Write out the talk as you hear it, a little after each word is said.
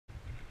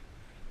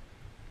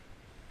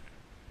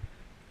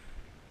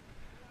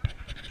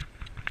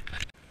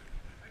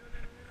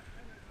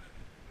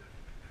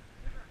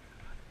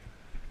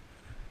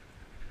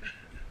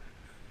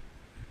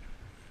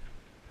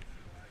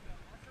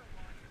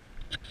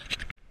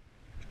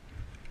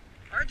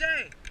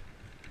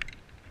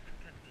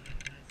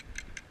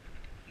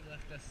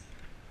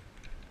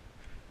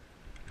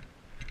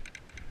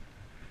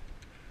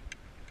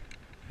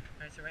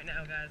So right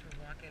now, guys,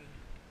 we're walking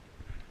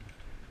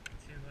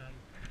to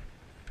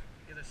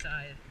the other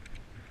side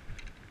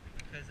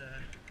because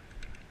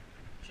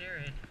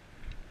Jared,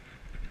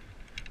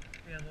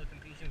 we had a little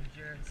confusion with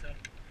Jared, so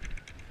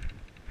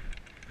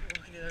we're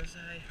walking to the other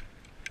side.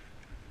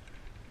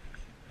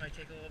 Might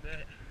take a little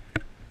bit,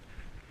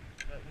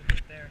 but we'll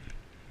get there.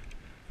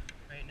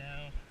 Right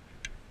now,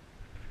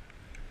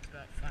 it's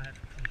about 5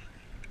 o'clock.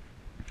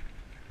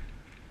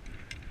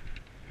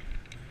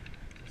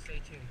 So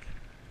stay tuned.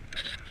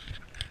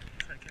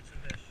 Try to catch some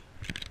fish.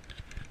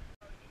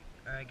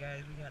 All right,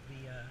 guys, we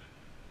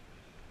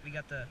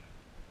got the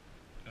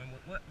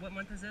what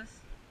month is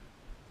this?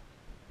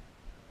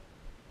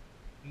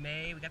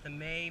 May. We got the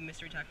May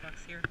mystery tack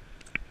box here.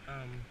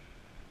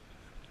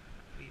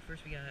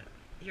 First we got.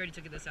 He already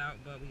took this out,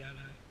 but we got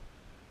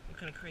what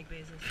kind of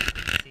crankbait is this?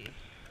 Let's see.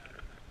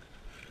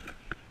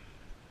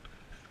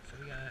 So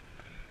we got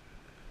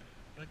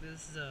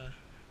this is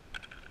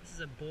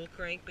a bull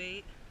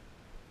crankbait.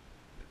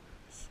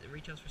 It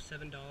retails for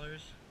 $7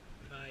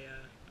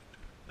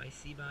 by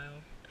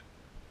Seabile.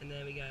 And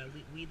then we got a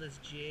weedless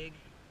jig,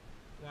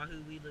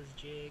 Wahoo weedless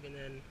jig, and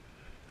then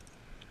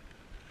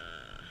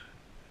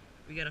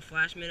we got a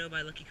flash minnow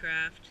by Lucky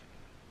Craft,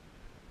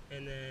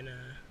 and then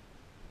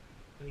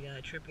we got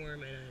a trip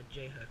worm and a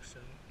J hook. So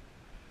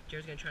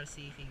Jared's gonna try to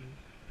see if he can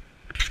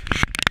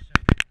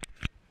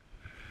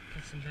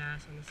catch some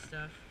bass on this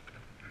stuff.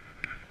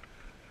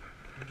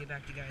 We'll get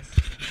back to you guys.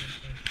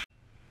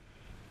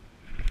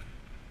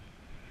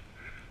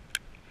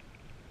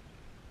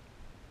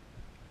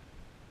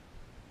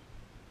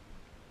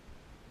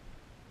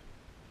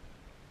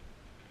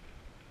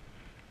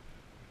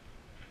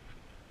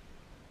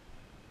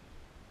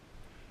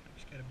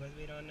 Just got a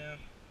buzzbait on now.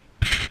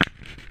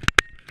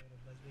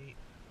 Buzzbait.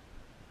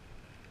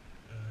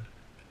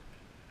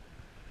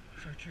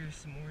 Chartreuse,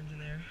 some orange in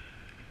there.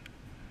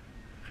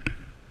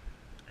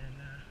 And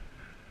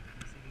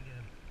let's see if we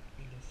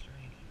can get a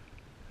strike.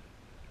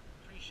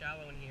 Pretty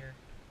shallow in here.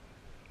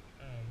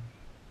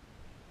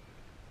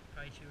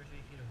 Probably 2 or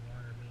 3 feet of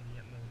water, maybe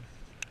at most.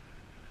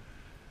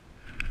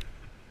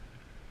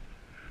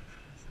 Just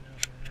casting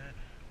out for that.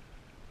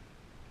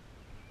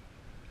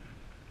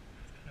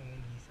 It's kind of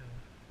windy, so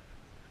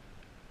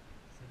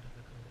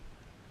difficult.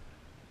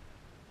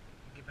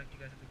 We'll get back to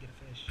you guys if we get a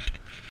fish.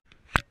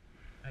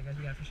 Alright, guys,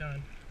 we got a fish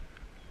on.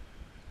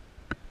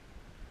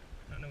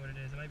 I don't know what it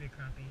is. It might be a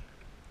crappie.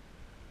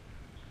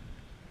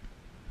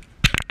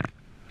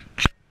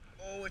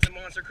 Oh, it's a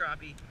monster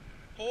crappie.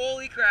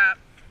 Holy crap.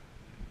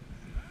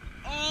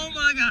 Oh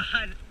my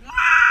god.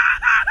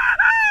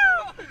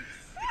 Wow! Look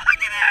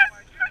at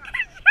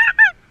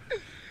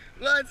this!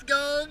 Let's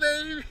go,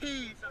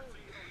 baby!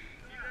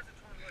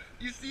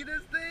 You see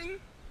this thing?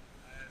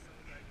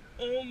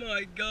 Oh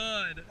my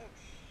god.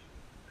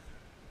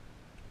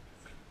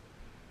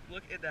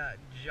 Look at that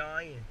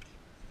giant.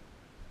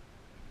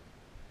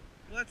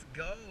 Let's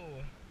go.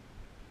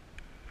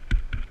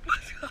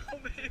 Let's go,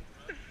 baby.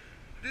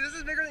 Dude, this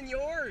is bigger than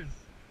yours.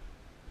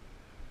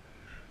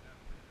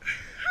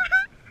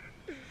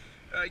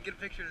 Alright, get a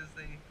picture of this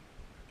thing.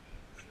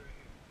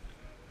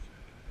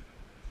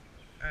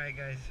 Alright,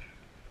 guys.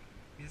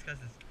 We just got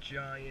this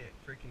giant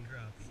freaking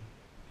crappie.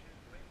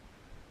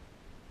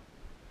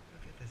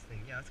 Look at this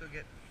thing. Yeah, let's go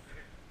get.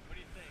 What do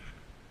you think?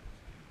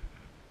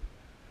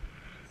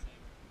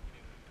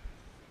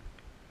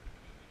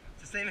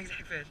 It's the same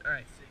exact fish.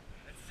 Alright.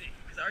 Let's see.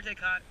 Because RJ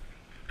caught.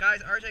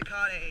 Guys, RJ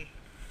caught a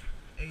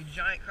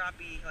giant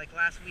crappie like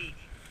last week.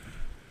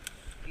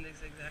 In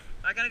this exact.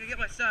 I gotta go get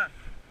my stuff.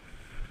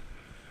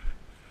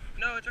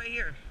 No, it's right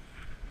here.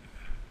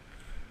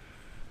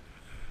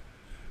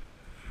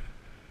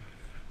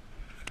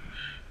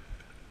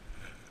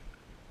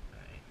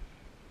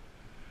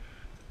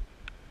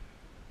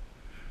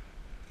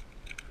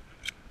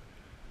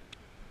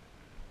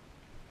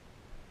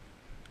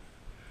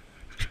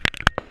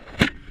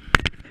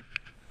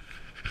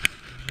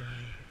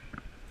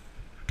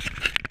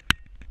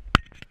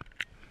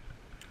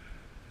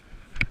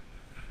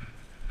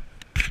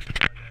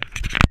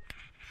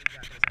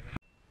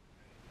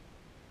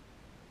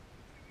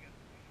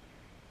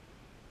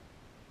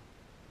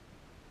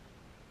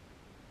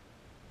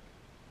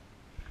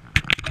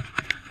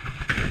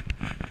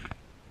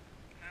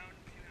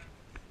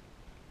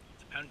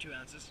 Pound 2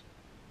 ounces.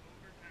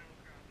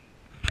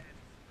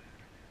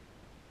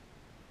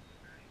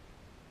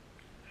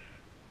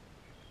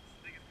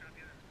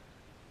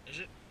 Is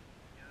it?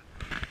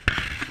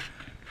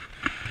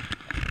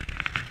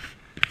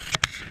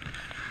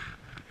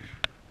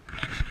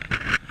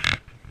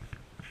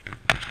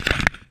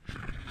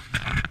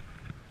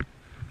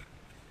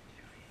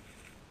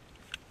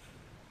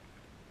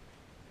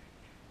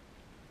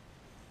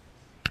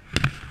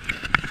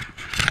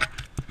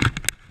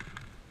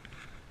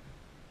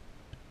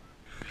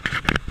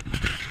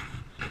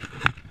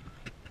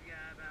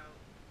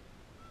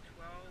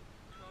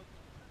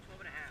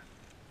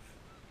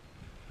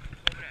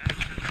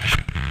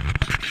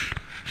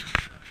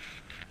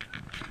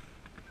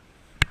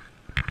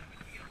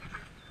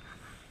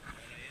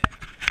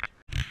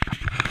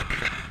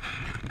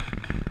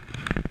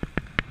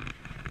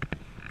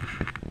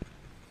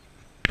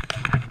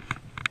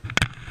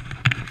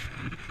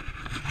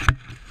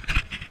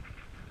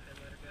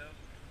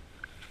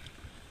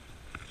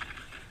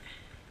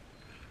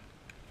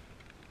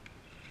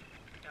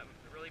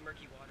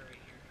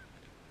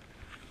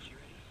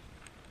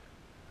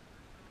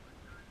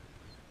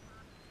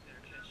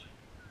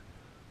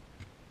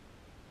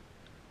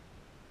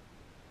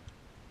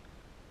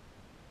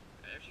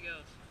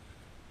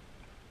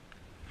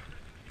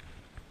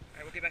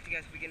 get back to you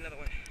guys if we get another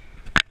one.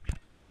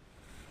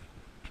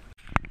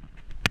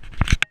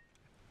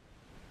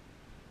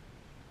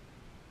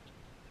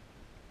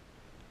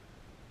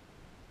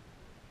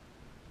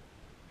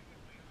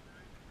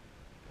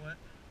 What?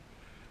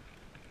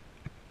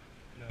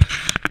 No.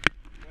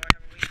 Well, I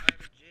have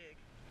a jig.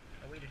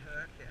 A weighted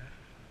hook, yeah.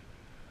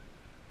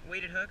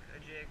 Weighted hook, a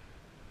jig.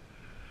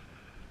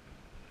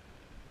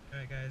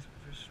 Alright guys,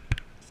 we're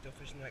still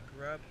fishing that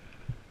grub.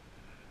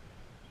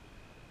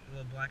 A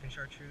little black and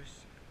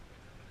chartreuse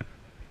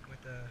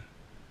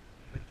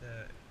with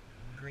the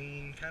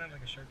green, kind of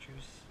like a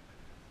chartreuse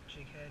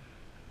jig head.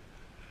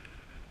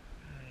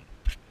 Alright.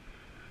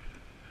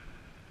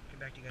 Get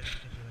back to you guys if you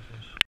catch another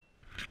fish.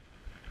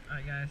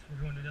 Alright guys,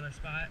 we're going to another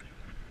spot.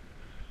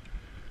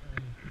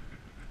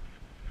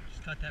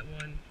 Just caught that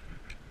one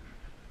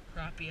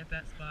crappie at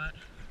that spot.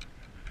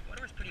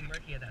 Water was pretty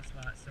murky at that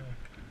spot, so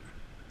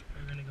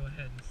we're gonna go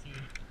ahead and see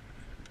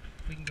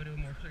if we can go to a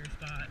more clear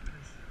spot,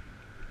 because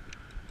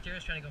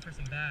Jared's trying to go for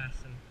some bass,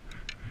 and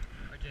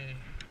RJ,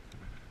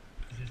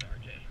 this is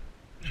RJ.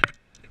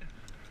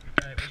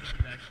 Alright, we'll get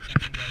you back to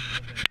you guys in a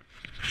little bit.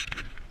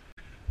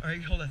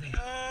 Alright, hold that thing.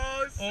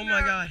 Oh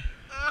my god.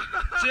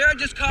 Jared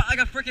just caught like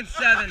a freaking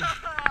 7.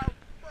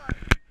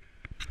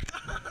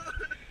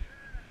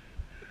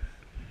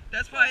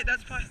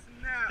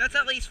 That's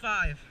at least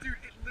 5. Dude,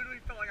 it literally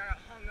felt like I got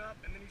hung up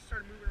and then he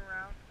started moving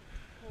around.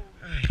 Holy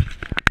Alright.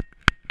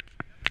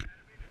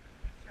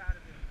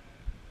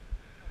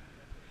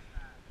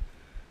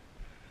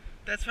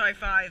 That's probably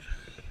 5,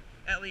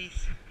 at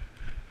least.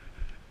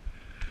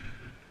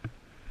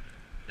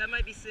 That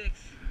might be 6.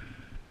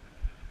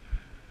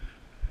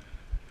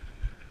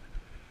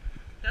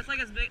 That's like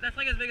as big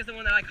as the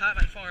one that I caught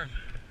at my farm.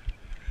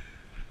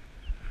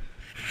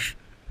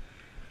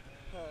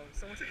 Oh,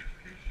 someone take a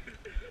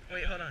picture.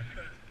 Wait, hold on.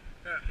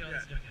 Get all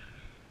this junk out.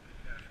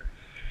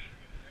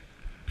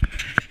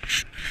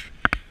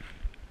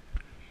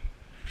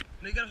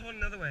 No, you gotta hold it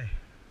another way.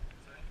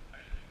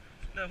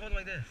 No, hold them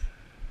like this.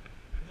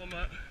 Hold them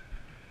up. And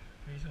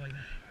you just hold like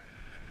that.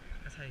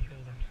 That's how you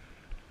hold them.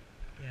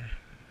 Yeah.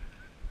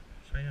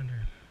 It's right under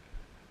him.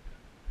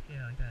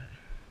 Yeah, like that.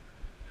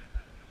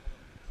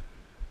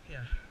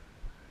 Yeah.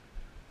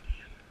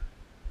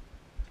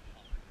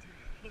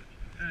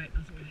 Alright,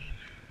 that's what we need.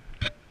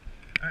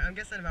 Alright, I'm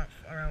guessing about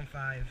around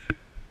 5.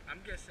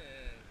 I'm guessing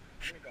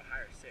I'm gonna go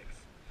higher, 6.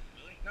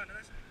 Really? No,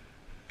 that's not.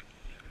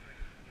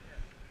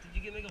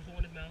 Did you make a hole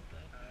in his mouth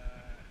though?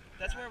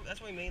 That's where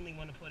we mainly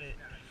want to put it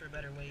for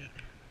better weight.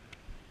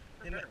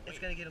 It's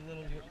gonna get a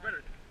little. You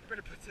better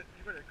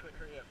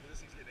hurry up. This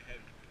thing's getting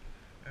heavy.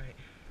 All right.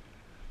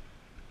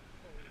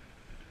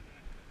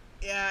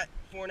 Yeah,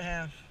 4.5.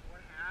 4.5?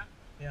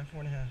 Yeah,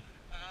 4.5.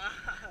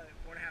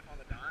 4.5 on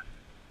the dot.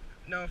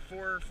 No,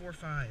 4.5.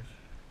 4.45.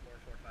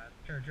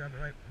 Here, drop it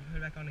right. Put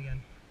it back on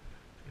again.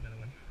 Get another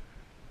one.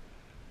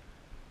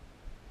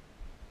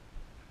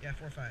 Yeah,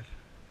 4.5.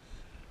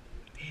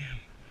 Damn.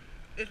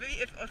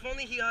 If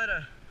only he had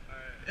a.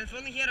 If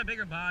only he had a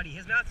bigger body.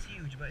 His mouth's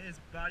huge, but his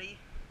body.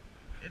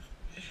 If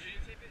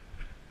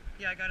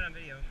yeah, I got it on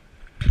video.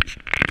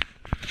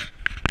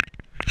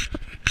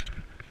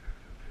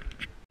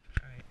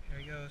 Alright, here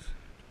he goes.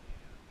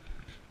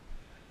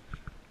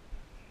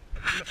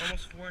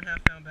 Almost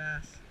 4.5 pound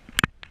bass.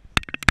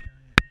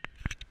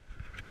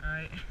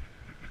 Alright.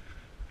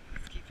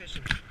 Let's keep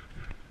fishing.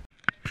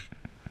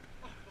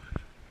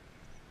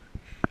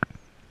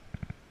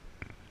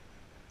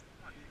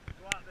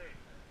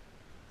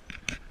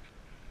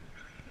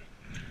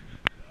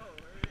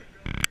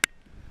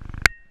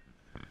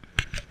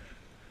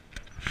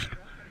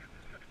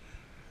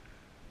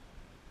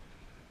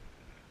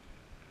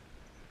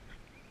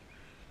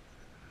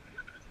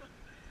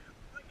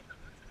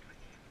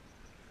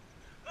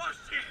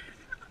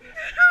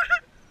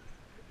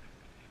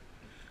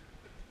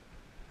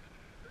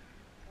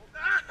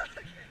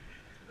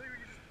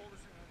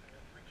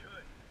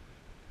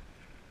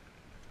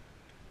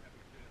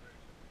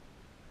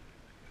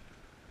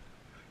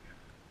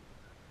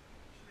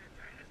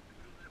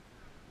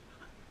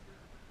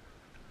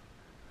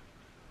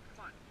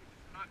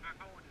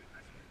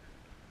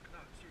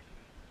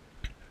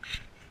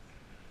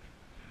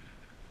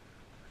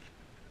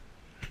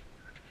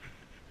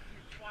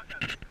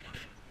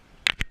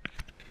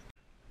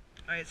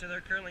 Alright, so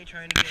they're currently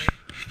trying to get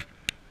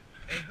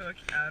a hook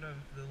out of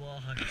the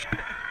wall hook.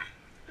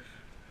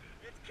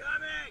 It's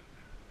coming!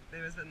 They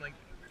must spend like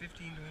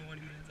 15 to 1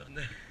 minutes on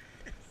this.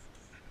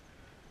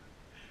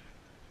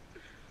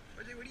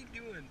 RJ, what are you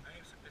doing?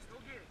 Go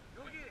get it!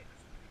 Go get it!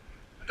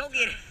 Go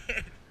get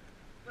it!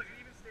 Look, it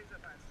even stays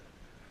up by itself.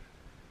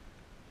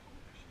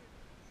 Holy shit.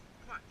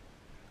 Come on.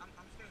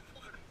 I'm staying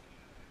far.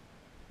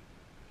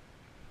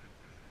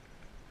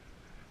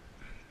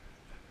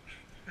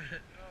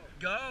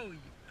 Go, you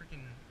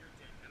freaking. You're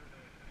dead. I don't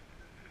know.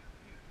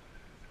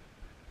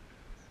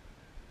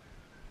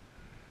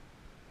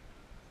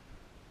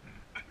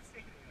 I'm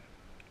staying there.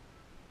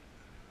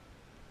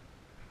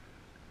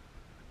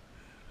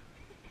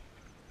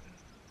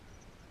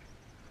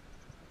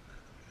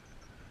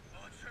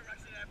 Oh, it's right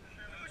next to that.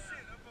 Oh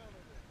shit.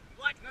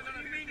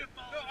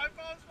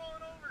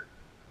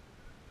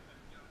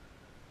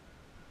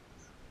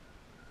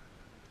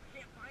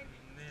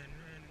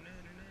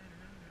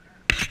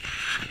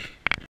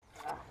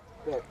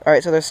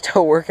 Alright, so they're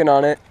still working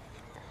on it.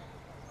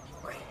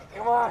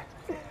 Come on.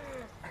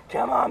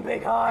 Come on,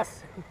 big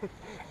hoss.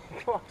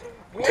 Come on.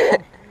 Get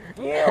him.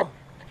 Get him.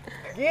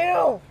 Get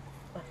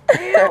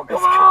him.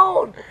 Come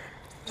on.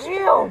 Get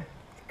him.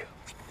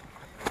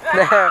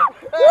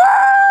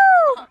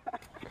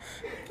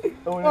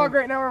 Oh,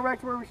 great. Now we're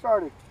back to where we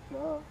started.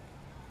 No.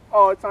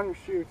 Oh, it's on your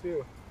shoe,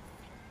 too.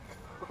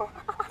 Oh,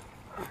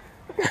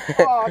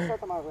 I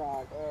stepped on my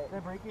rod. Did I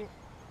break it?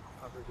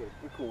 I'll break it.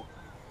 You're cool.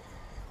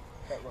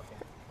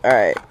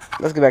 Alright,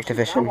 let's get back to I'll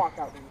fishing. walk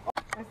out, dude. Oh,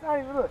 it's not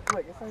even, look,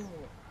 it's not even,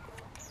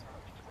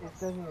 it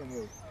doesn't even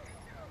move.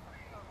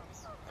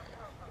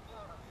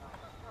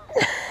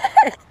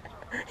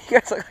 You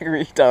guys look like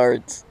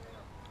retards.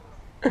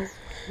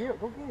 Here,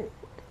 go get it.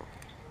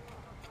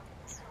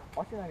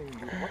 Watch it not even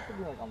be, watch it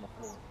be like on the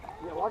floor.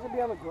 Yeah, watch it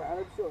be on the ground.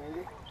 It's still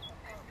angry.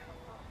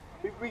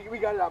 We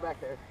got it out back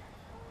there.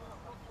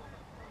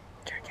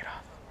 Jared, get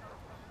off.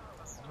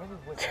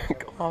 Jared,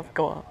 go off,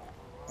 go off.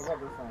 I got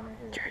this line right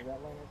here. Jared. Is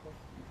that line right there?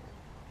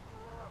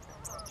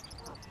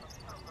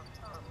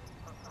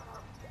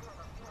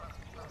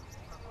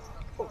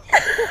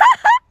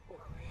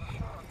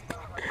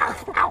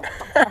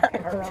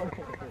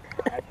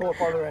 I pull it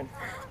farther in.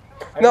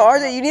 No,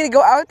 RJ, you need to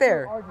go out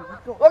there.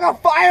 Look how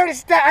far I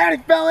already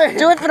fell in.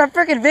 Do it for the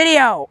freaking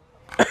video.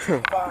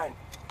 Fine.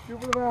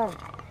 Shoot for the mound.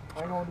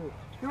 I ain't gonna do it.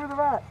 Shoot for the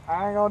bat.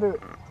 I ain't gonna do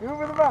it. Shoot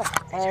for the bat.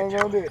 I ain't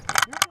gonna do it.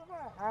 Shoot for the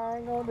bat. I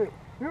ain't gonna do it.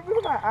 Shoot for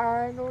the bat.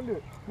 I ain't gonna do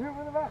it. Shoot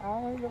for the bat. I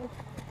ain't gonna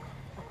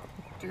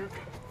do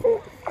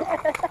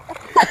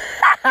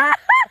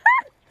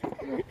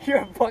it. You're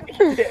a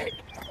fucking dick.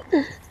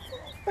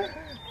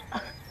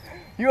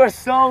 You are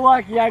so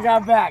lucky I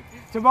got back.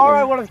 Tomorrow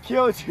I would have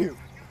killed you.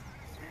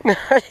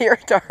 You're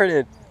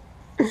retarded.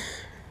 I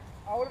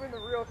would have been the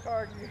real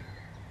target.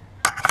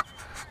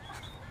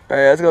 Alright,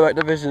 let's go back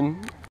to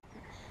fishing.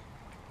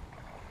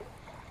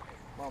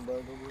 Come on, bro.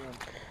 Go get him.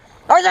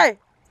 RJ!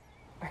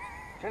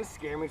 Trying to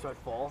scare me so I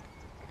fall.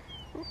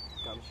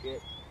 Dumb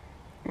shit.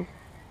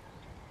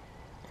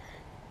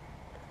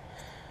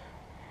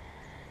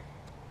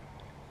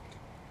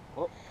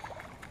 Oh,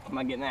 I'm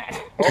not getting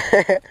that.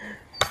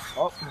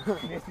 Oh,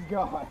 yes, he's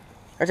gone.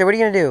 RJ, what are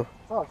you gonna do?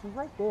 Oh, she's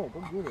right there.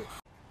 Go get it.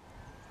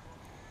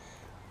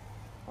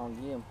 I'll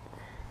get him.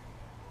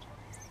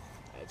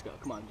 Let's go.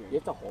 Come on, Jerry. You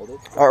have to hold it.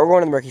 Alright, we're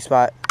going to the murky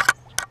spot.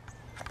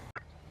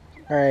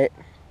 Alright.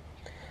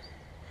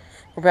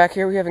 We're back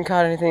here. We haven't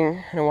caught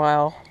anything in a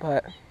while,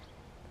 but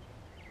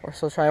we're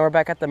still trying. We're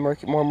back at the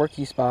more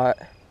murky spot.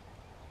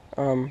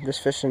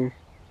 Just fishing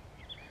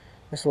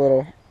this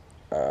little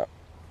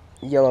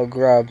yellow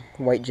grub,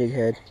 white jig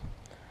head.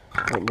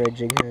 White red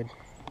jig head.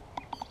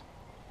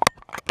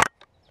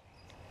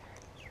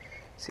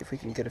 See if we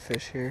can get a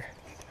fish here.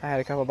 I had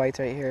a couple bites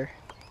right here.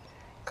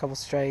 A couple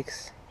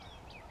strikes.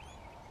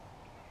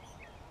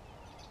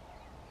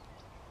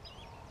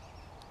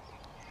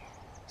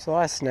 There's a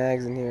lot of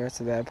snags in here, that's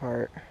the bad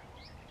part.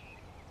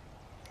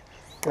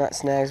 Not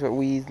snags, but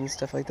weeds and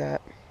stuff like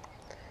that.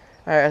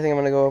 Alright, I think I'm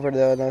gonna go over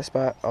to another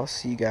spot. I'll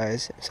see you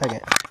guys in a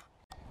second.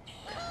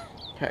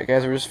 Alright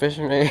guys, we're just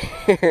fishing right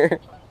here.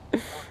 A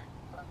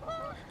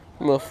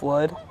little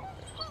flood.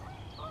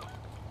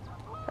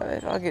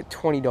 I'll get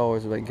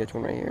 $20 if I can catch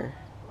one right here.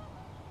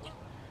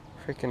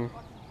 Freaking.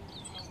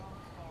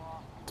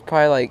 It's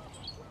probably like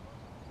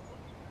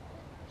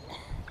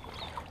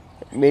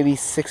maybe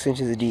 6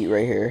 inches deep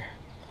right here.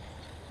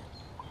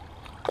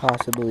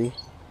 Possibly.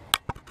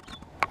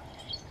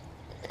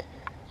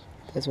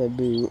 That's my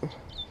boot.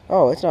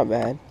 Oh, it's not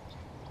bad.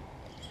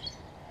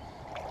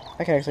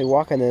 I can actually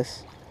walk on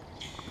this.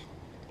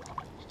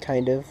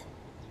 Kind of.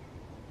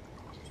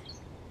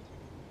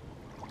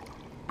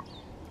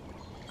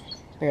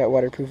 I got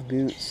waterproof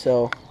boots,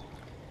 so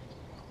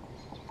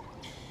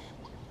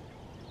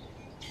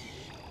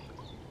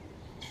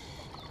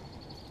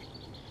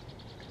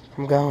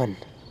I'm going.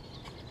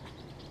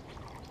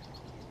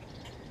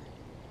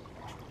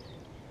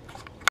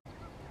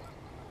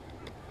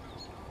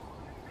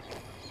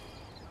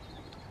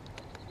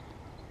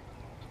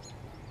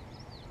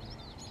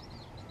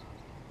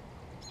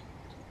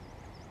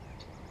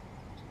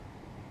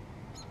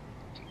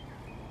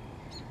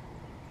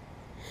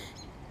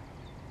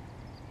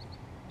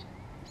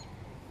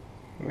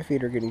 My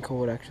feet are getting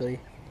cold, actually.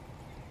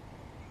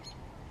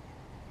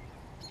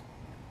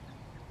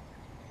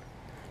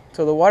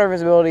 So the water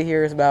visibility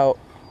here is about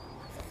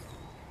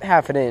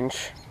 ½ an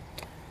inch.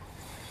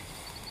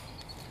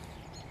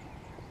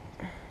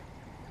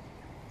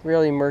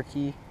 Really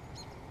murky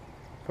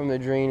from the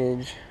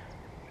drainage.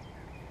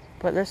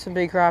 But there's some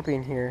big crappie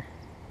in here.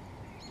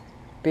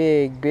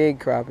 Big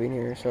crappie in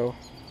here, so.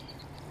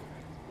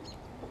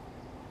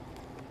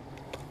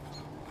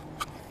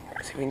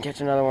 Let's see if we can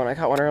catch another one. I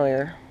caught one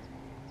earlier.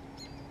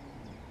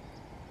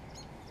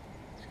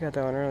 Got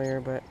that one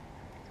earlier, but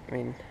I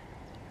mean,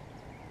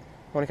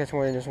 I want to catch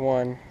more than just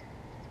one.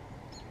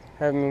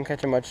 Haven't been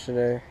catching much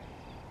today.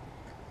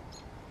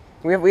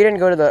 We didn't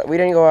go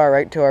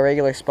to our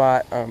regular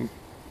spot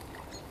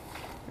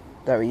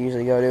that we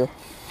usually go to.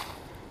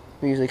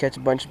 We usually catch a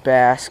bunch of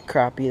bass,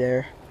 crappie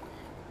there.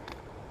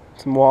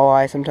 some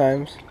walleye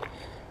sometimes.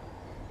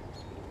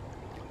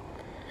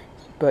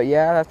 But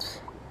yeah,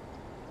 that's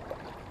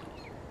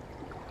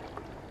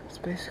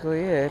basically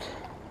it.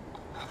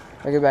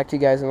 I'll get back to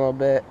you guys in a little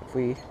bit if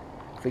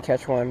we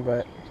catch one,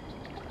 but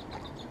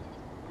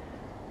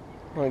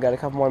only got a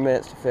couple more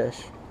minutes to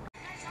fish.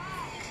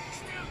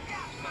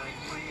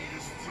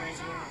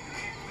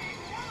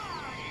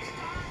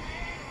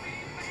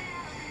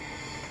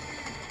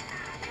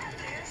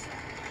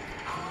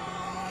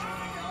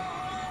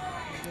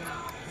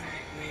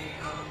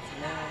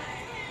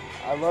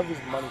 I love these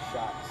money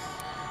shots.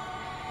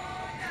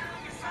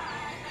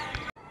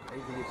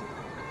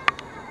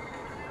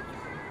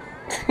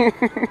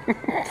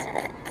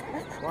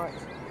 What?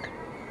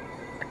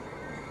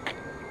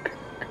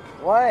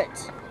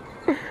 What?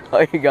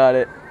 Oh, you got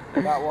it.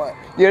 Got what?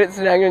 You had it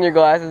snagged on your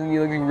glasses and you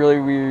look really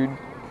weird.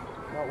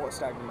 Not what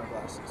stacked in my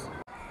glasses.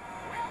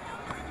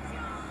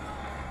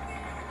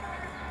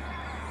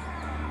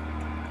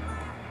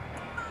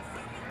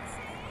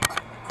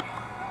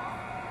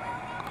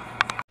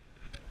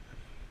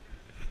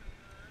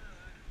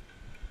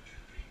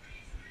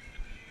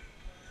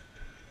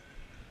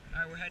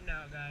 Alright, we're heading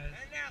out, guys.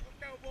 Heading out, let's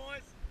go,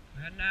 boys.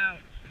 We're heading out.